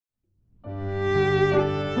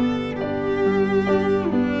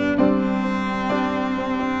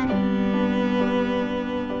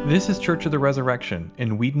This is Church of the Resurrection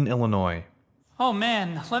in Wheaton, Illinois. Oh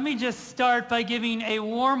man, let me just start by giving a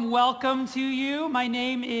warm welcome to you. My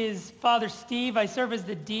name is Father Steve. I serve as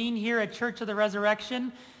the dean here at Church of the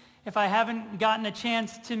Resurrection. If I haven't gotten a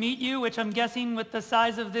chance to meet you, which I'm guessing with the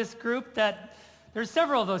size of this group that there's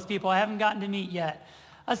several of those people I haven't gotten to meet yet.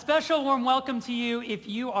 A special warm welcome to you if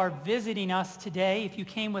you are visiting us today, if you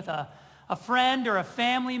came with a friend or a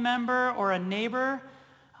family member or a neighbor.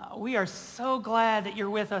 We are so glad that you're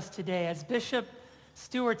with us today. As Bishop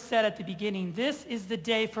Stewart said at the beginning, this is the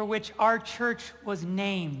day for which our church was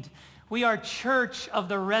named. We are Church of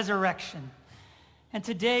the Resurrection. And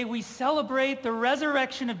today we celebrate the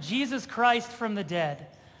resurrection of Jesus Christ from the dead,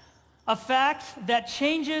 a fact that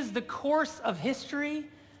changes the course of history,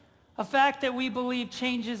 a fact that we believe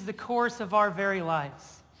changes the course of our very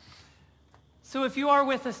lives. So if you are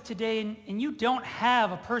with us today and you don't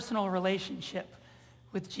have a personal relationship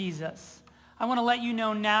with Jesus, I want to let you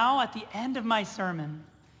know now at the end of my sermon,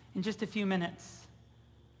 in just a few minutes,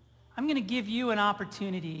 I'm going to give you an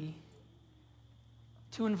opportunity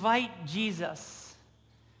to invite Jesus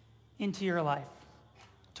into your life,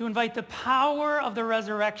 to invite the power of the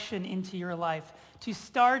resurrection into your life, to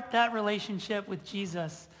start that relationship with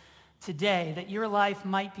Jesus today, that your life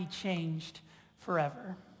might be changed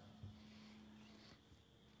forever.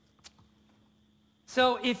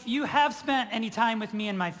 So if you have spent any time with me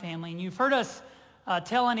and my family, and you've heard us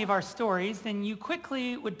tell any of our stories, then you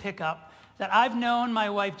quickly would pick up that I've known my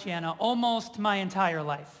wife Jana almost my entire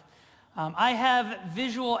life. I have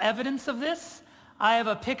visual evidence of this. I have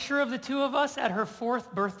a picture of the two of us at her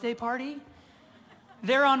 4th birthday party.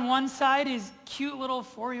 There on one side is cute little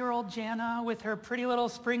 4-year-old Jana with her pretty little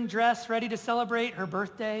spring dress ready to celebrate her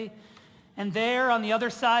birthday. And there on the other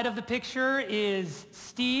side of the picture is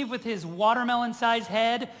Steve with his watermelon-sized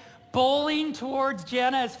head bowling towards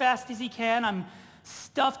Jana as fast as he can. I'm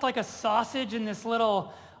stuffed like a sausage in this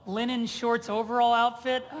little linen shorts overall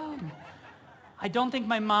outfit. I don't think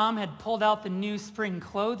my mom had pulled out the new spring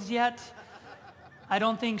clothes yet. I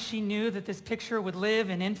don't think she knew that this picture would live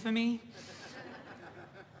in infamy.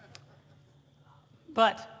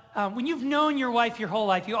 But when you've known your wife your whole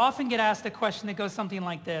life, you often get asked a question that goes something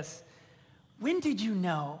like this. When did you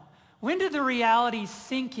know? When did the reality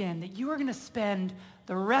sink in that you were going to spend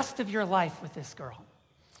the rest of your life with this girl?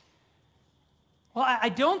 Well, I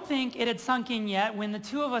don't think it had sunk in yet when the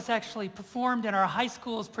two of us actually performed in our high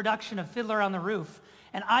school's production of Fiddler on the Roof.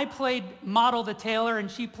 And I played Model the Tailor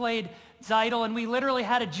and she played Zeidel, and we literally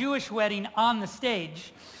had a Jewish wedding on the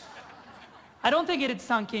stage. I don't think it had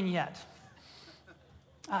sunk in yet.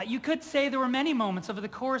 You could say there were many moments over the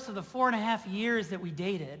course of the 4.5 years that we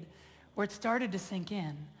dated where it started to sink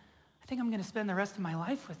in. I think I'm going to spend the rest of my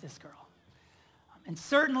life with this girl. And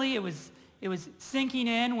certainly it was sinking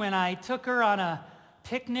in when I took her on a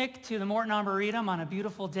picnic to the Morton Arboretum on a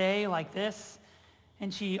beautiful day like this,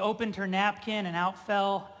 and she opened her napkin and out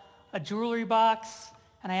fell a jewelry box,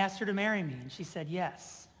 and I asked her to marry me, and she said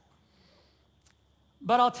yes.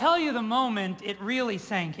 But I'll tell you the moment it really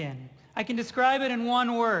sank in. I can describe it in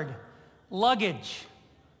one word: luggage.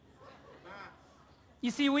 You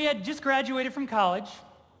see, we had just graduated from college,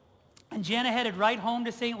 and Jana headed right home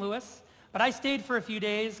to St. Louis, but I stayed for a few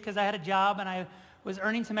days because I had a job and I was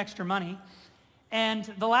earning some extra money. And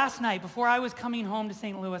the last night, before I was coming home to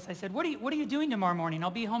St. Louis, I said, what are you doing tomorrow morning? I'll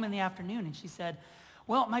be home in the afternoon. And she said,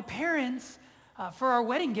 well, my parents, for our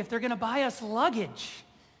wedding gift, they're going to buy us luggage.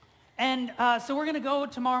 And so we're going to go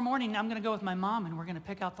tomorrow morning. I'm going to go with my mom, and we're going to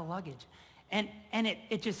pick out the luggage. And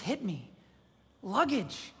it just hit me.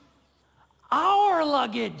 Luggage. Our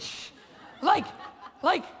luggage. Like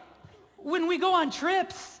when we go on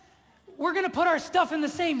trips, we're going to put our stuff in the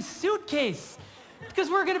same suitcase because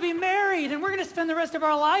we're going to be married and we're going to spend the rest of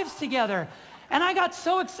our lives together. And I got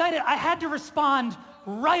so excited, I had to respond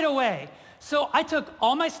right away. So I took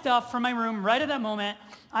all my stuff from my room right at that moment.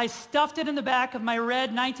 I stuffed it in the back of my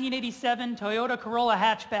red 1987 Toyota Corolla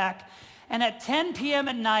hatchback. And at 10 p.m.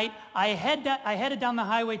 at night, I headed down the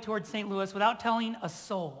highway towards St. Louis without telling a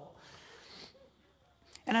soul.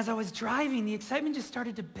 And as I was driving, the excitement just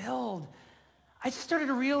started to build. I just started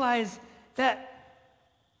to realize that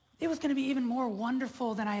it was going to be even more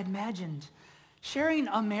wonderful than I had imagined. Sharing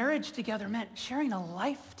a marriage together meant sharing a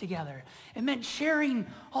life together. It meant sharing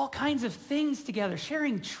all kinds of things together,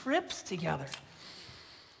 sharing trips together.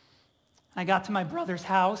 I got to my brother's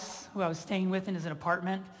house, who I was staying with in his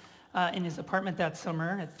apartment that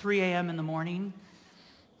summer at 3 a.m. in the morning.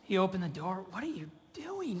 He opened the door. What are you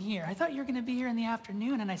doing here? I thought you were going to be here in the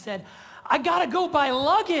afternoon. And I said, I got to go buy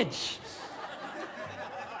luggage.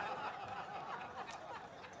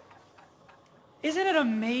 Isn't it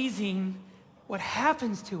amazing what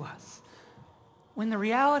happens to us when the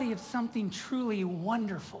reality of something truly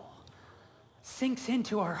wonderful sinks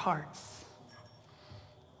into our hearts.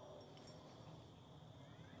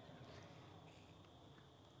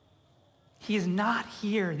 He is not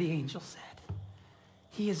here, the angel said.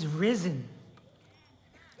 He is risen,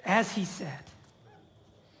 as he said.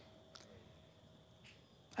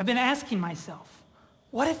 I've been asking myself,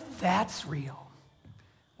 what if that's real?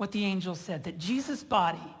 What the angel said, that Jesus'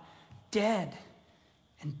 body, dead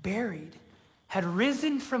and buried, had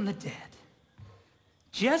risen from the dead,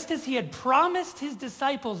 just as he had promised his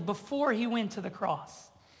disciples before he went to the cross.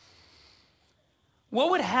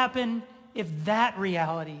 What would happen if that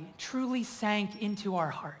reality truly sank into our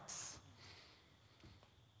hearts?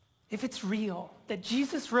 If it's real, that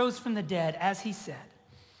Jesus rose from the dead, as he said,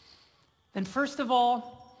 then first of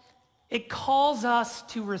all, it calls us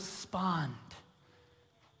to respond.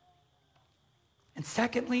 And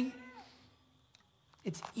secondly,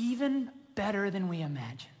 it's even better than we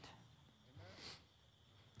imagined.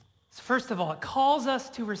 So first of all, it calls us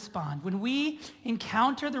to respond. When we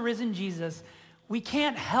encounter the risen Jesus, we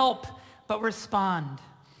can't help but respond.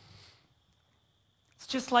 It's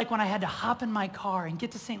just like when I had to hop in my car and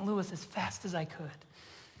get to St. Louis as fast as I could.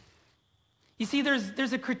 You see,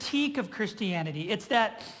 there's a critique of Christianity. It's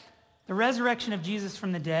that the resurrection of Jesus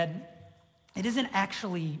from the dead, it isn't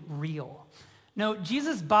actually real. No,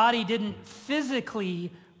 Jesus' body didn't physically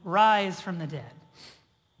rise from the dead.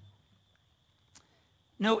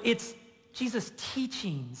 No, it's Jesus'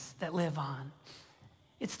 teachings that live on.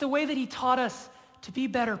 It's the way that he taught us to be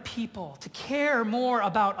better people, to care more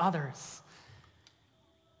about others,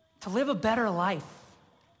 to live a better life.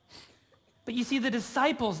 But you see, the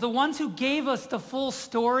disciples, the ones who gave us the full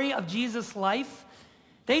story of Jesus' life,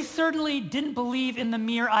 they certainly didn't believe in the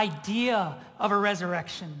mere idea of a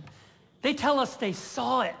resurrection. They tell us they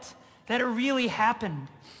saw it, that it really happened.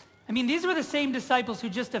 I mean, these were the same disciples who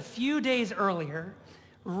just a few days earlier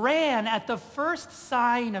ran at the first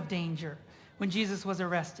sign of danger when Jesus was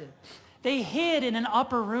arrested. They hid in an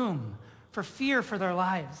upper room for fear for their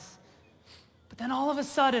lives. But then all of a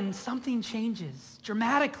sudden, something changes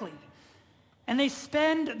dramatically. And they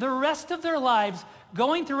spend the rest of their lives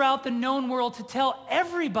going throughout the known world to tell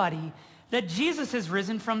everybody that Jesus has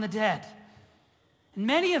risen from the dead. And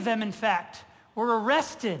many of them, in fact, were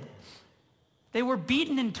arrested. They were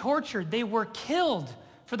beaten and tortured. They were killed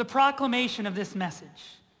for the proclamation of this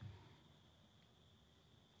message.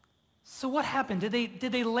 So what happened? Did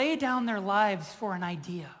they lay down their lives for an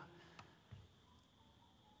idea?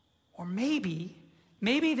 Or maybe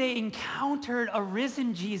they encountered a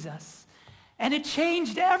risen Jesus and it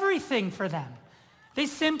changed everything for them. They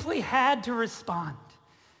simply had to respond.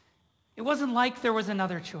 It wasn't like there was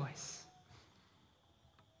another choice.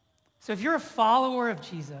 So if you're a follower of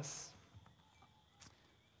Jesus,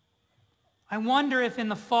 I wonder if in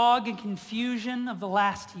the fog and confusion of the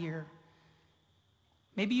last year,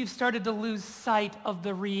 maybe you've started to lose sight of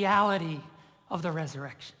the reality of the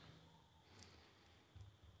resurrection.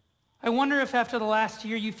 I wonder if after the last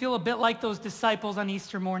year you feel a bit like those disciples on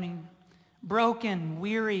Easter morning, broken,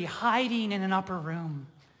 weary, hiding in an upper room.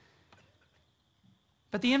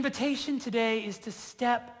 But the invitation today is to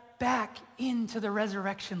step back into the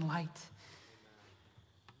resurrection light.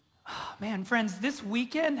 Oh, man, friends, this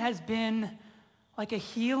weekend has been like a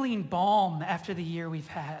healing balm after the year we've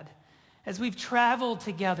had. As we've traveled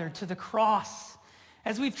together to the cross,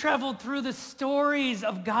 as we've traveled through the stories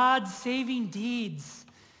of God's saving deeds,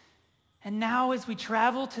 and now as we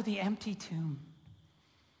travel to the empty tomb.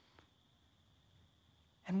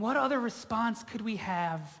 And what other response could we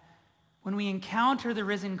have when we encounter the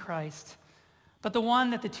risen Christ, but the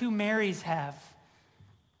one that the two Marys have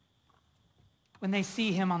when they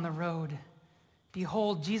see him on the road?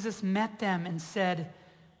 Behold, Jesus met them and said,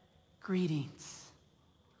 "Greetings."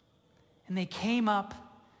 And they came up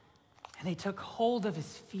and they took hold of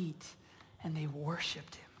his feet and they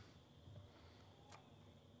worshiped him.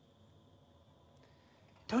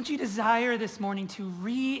 Don't you desire this morning to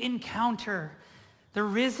re-encounter the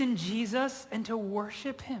risen Jesus and to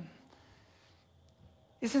worship him?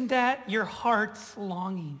 Isn't that your heart's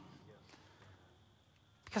longing?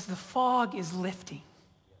 Because the fog is lifting.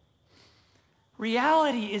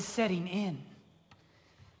 Reality is setting in.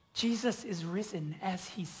 Jesus is risen as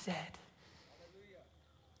he said.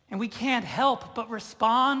 And we can't help but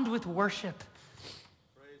respond with worship.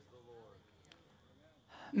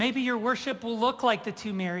 Maybe your worship will look like the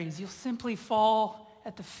two Marys. You'll simply fall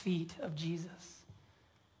at the feet of Jesus.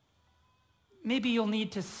 Maybe you'll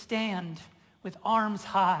need to stand with arms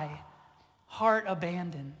high, heart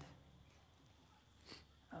abandoned.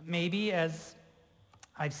 Maybe, as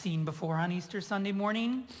I've seen before on Easter Sunday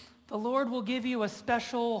morning, the Lord will give you a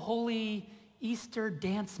special holy Easter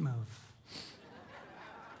dance move.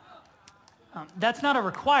 That's not a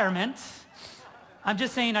requirement. I'm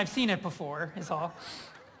just saying I've seen it before, is all.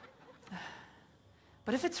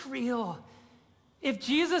 But if it's real, if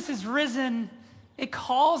Jesus is risen, it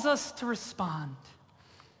calls us to respond.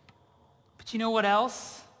 But you know what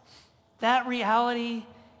else? That reality,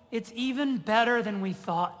 it's even better than we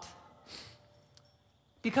thought.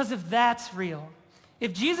 Because if that's real,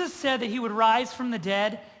 if Jesus said that he would rise from the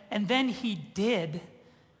dead, and then he did,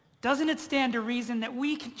 doesn't it stand to reason that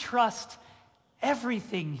we can trust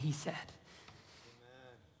everything he said?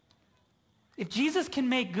 Amen. If Jesus can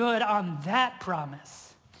make good on that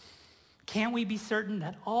promise, can't we be certain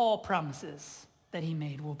that all promises that he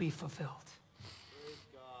made will be fulfilled? Praise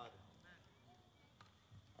God.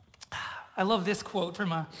 I love this quote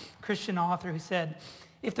from a Christian author who said,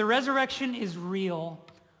 "If the resurrection is real,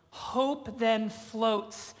 hope then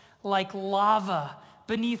floats like lava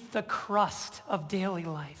beneath the crust of daily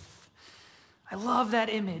life." I love that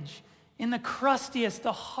image. In the crustiest,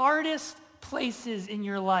 the hardest places in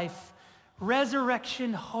your life,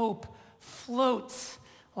 resurrection hope floats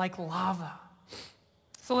like lava.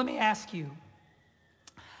 So let me ask you,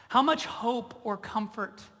 how much hope or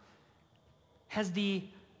comfort has the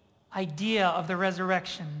idea of the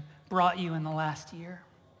resurrection brought you in the last year?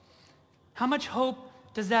 How much hope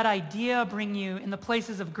does that idea bring you in the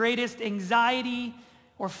places of greatest anxiety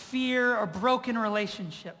or fear or broken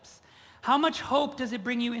relationships? How much hope does it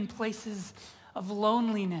bring you in places of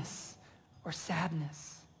loneliness or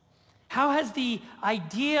sadness? How has the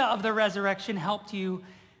idea of the resurrection helped you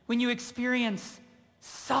when you experience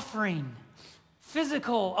suffering,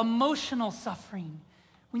 physical, emotional suffering,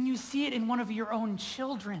 when you see it in one of your own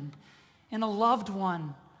children, in a loved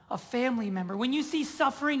one, a family member, when you see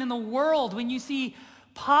suffering in the world, when you see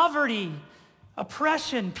poverty,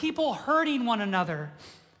 oppression, people hurting one another?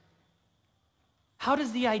 How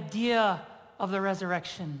does the idea of the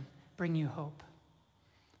resurrection bring you hope?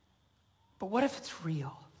 But what if it's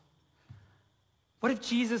real? What if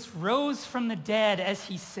Jesus rose from the dead as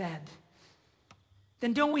he said?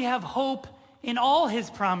 Then don't we have hope in all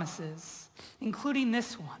his promises, including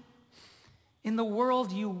this one? In the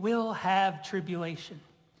world you will have tribulation,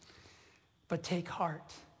 but take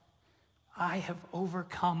heart. I have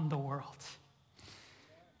overcome the world.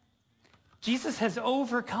 Jesus has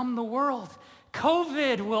overcome the world.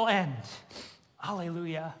 COVID will end.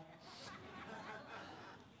 Hallelujah.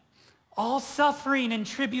 All suffering and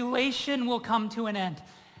tribulation will come to an end,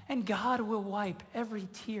 and God will wipe every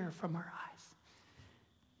tear from our eyes.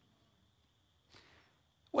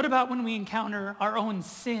 What about when we encounter our own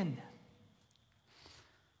sin?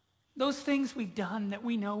 Those things we've done that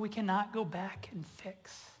we know we cannot go back and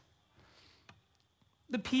fix.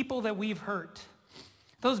 The people that we've hurt.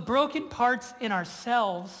 Those broken parts in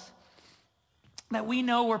ourselves that we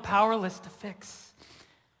know we're powerless to fix.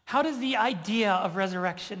 How does the idea of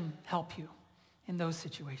resurrection help you in those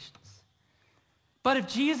situations? But if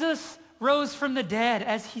Jesus rose from the dead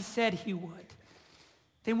as he said he would,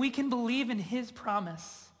 then we can believe in his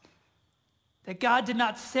promise that God did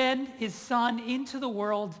not send his son into the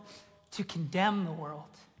world to condemn the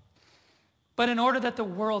world, but in order that the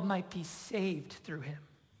world might be saved through him.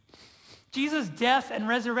 Jesus' death and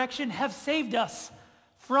resurrection have saved us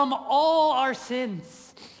from all our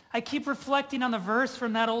sins. I keep reflecting on the verse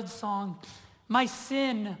from that old song. My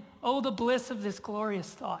sin, oh, the bliss of this glorious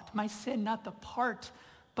thought. My sin, not the part,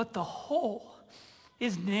 but the whole,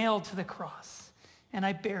 is nailed to the cross, and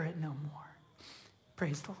I bear it no more.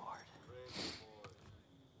 Praise the Lord.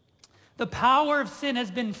 The power of sin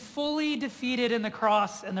has been fully defeated in the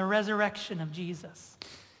cross and the resurrection of Jesus.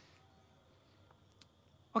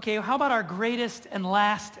 Okay, how about our greatest and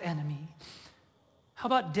last enemy? How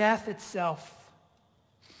about death itself?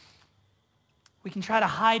 We can try to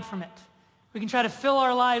hide from it. We can try to fill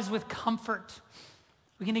our lives with comfort.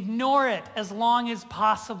 We can ignore it as long as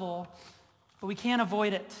possible, but we can't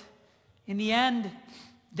avoid it. In the end,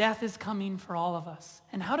 death is coming for all of us.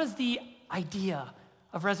 And how does the idea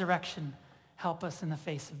of resurrection help us in the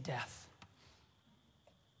face of death?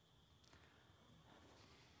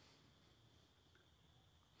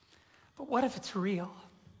 But what if it's real?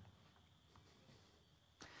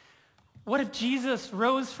 What if Jesus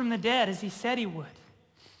rose from the dead as he said he would?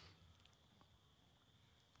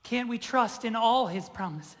 Can't we trust in all his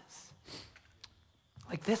promises?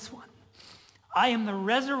 Like this one. I am the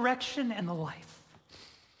resurrection and the life.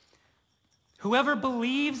 Whoever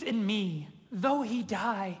believes in me, though he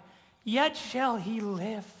die, yet shall he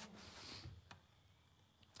live.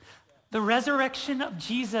 The resurrection of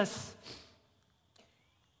Jesus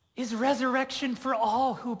is resurrection for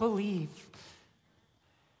all who believe.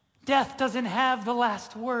 Death doesn't have the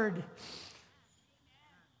last word.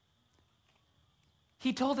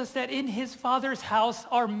 He told us that in his Father's house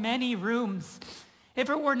are many rooms. If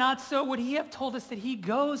it were not so, would he have told us that he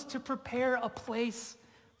goes to prepare a place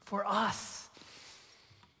for us?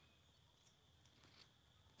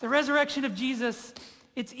 The resurrection of Jesus,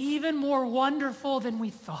 it's even more wonderful than we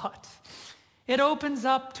thought. It opens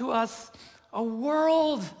up to us a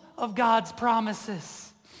world of God's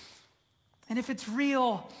promises. And if it's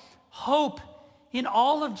real, hope in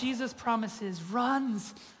all of Jesus' promises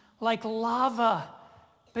runs like lava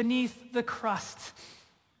beneath the crust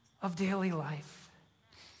of daily life.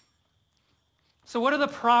 So what are the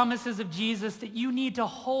promises of Jesus that you need to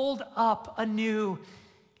hold up anew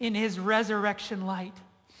in his resurrection light?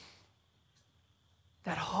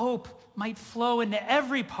 That hope might flow into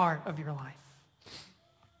every part of your life.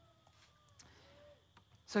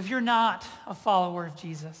 So if you're not a follower of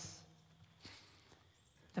Jesus,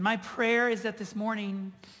 then my prayer is that this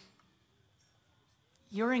morning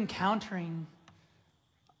you're encountering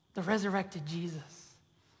the resurrected Jesus.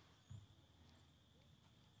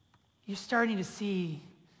 You're starting to see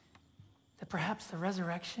that perhaps the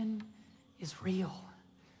resurrection is real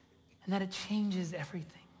and that it changes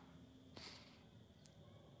everything.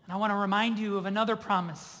 And I want to remind you of another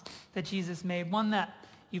promise that Jesus made, one that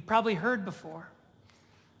you've probably heard before.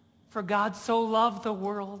 For God so loved the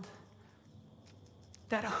world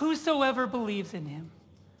that whosoever believes in him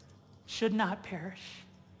should not perish,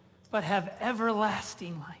 but have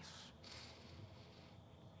everlasting life.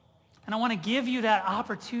 And I want to give you that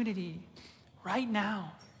opportunity right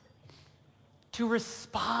now to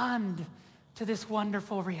respond to this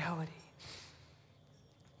wonderful reality,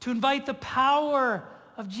 to invite the power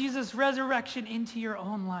of Jesus' resurrection into your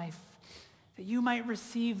own life, that you might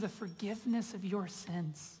receive the forgiveness of your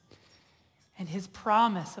sins and his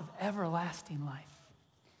promise of everlasting life.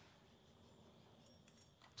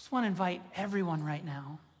 I just want to invite everyone right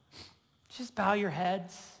now, just bow your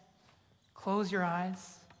heads, close your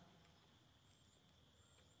eyes.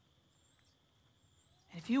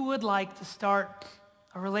 If you would like to start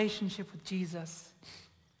a relationship with Jesus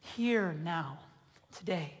here, now,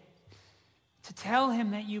 today, to tell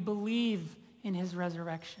him that you believe in his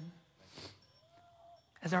resurrection,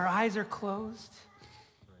 as our eyes are closed,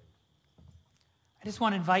 I just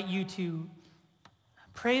want to invite you to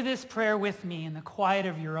pray this prayer with me in the quiet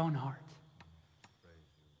of your own heart.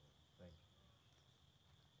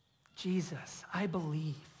 Jesus, I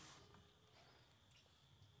believe.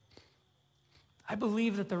 I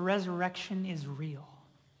believe that the resurrection is real.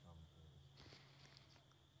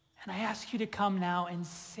 And I ask you to come now and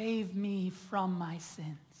save me from my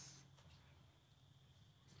sins.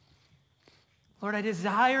 Lord, I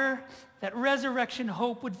desire that resurrection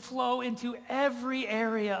hope would flow into every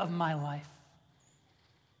area of my life.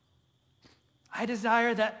 I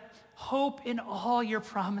desire that hope in all your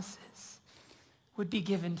promises would be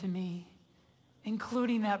given to me,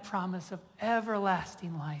 including that promise of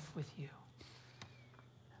everlasting life with you.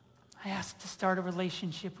 I ask to start a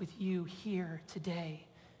relationship with you here today,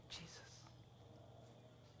 Jesus.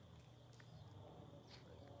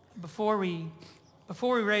 Before we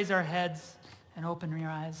raise our heads and open your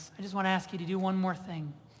eyes, I just want to ask you to do one more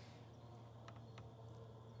thing.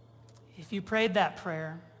 If you prayed that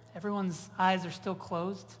prayer, everyone's eyes are still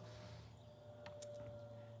closed.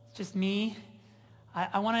 It's just me.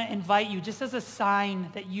 I want to invite you, just as a sign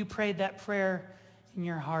that you prayed that prayer in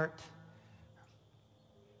your heart,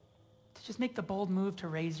 to just make the bold move to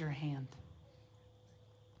raise your hand.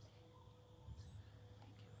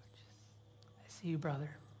 I see you,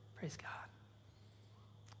 brother. Praise God.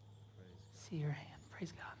 See your hand.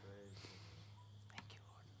 Praise God. Thank you,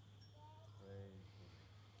 Lord.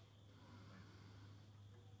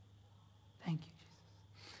 Thank you, Jesus.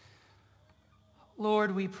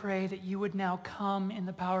 Lord, we pray that you would now come in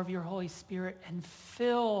the power of your Holy Spirit and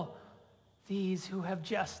fill these who have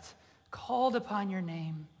just called upon your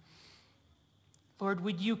name. Lord,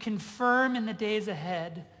 would you confirm in the days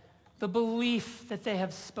ahead the belief that they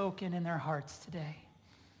have spoken in their hearts today?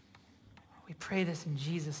 We pray this in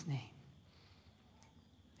Jesus' name.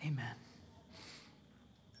 Amen.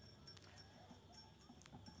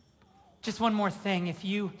 Just one more thing. If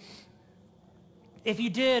you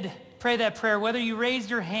did pray that prayer, whether you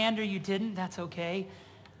raised your hand or you didn't, that's okay.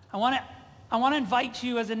 I want to invite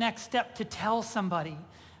you as a next step to tell somebody.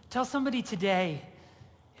 Tell somebody today.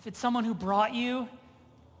 If it's someone who brought you,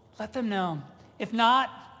 let them know. If not,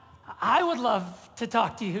 I would love to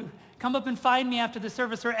talk to you. Come up and find me after the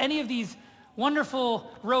service, or any of these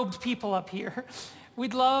wonderful robed people up here.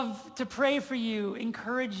 We'd love to pray for you,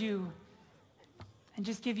 encourage you, and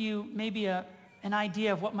just give you maybe an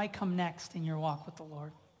idea of what might come next in your walk with the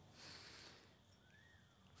Lord.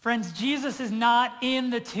 Friends, Jesus is not in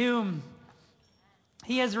the tomb.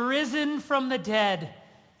 He has risen from the dead,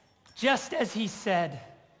 just as he said.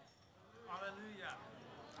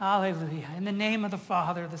 Hallelujah. Hallelujah. In the name of the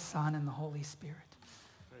Father, the Son, and the Holy Spirit.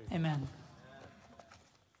 Amen.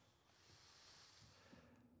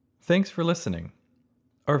 Thanks for listening.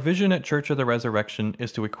 Our vision at Church of the Resurrection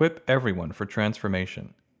is to equip everyone for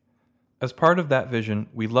transformation. As part of that vision,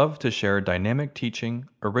 we love to share dynamic teaching,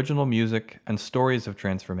 original music, and stories of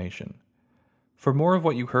transformation. For more of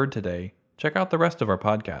what you heard today, check out the rest of our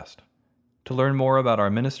podcast. To learn more about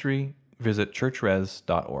our ministry, visit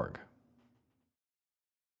churchres.org.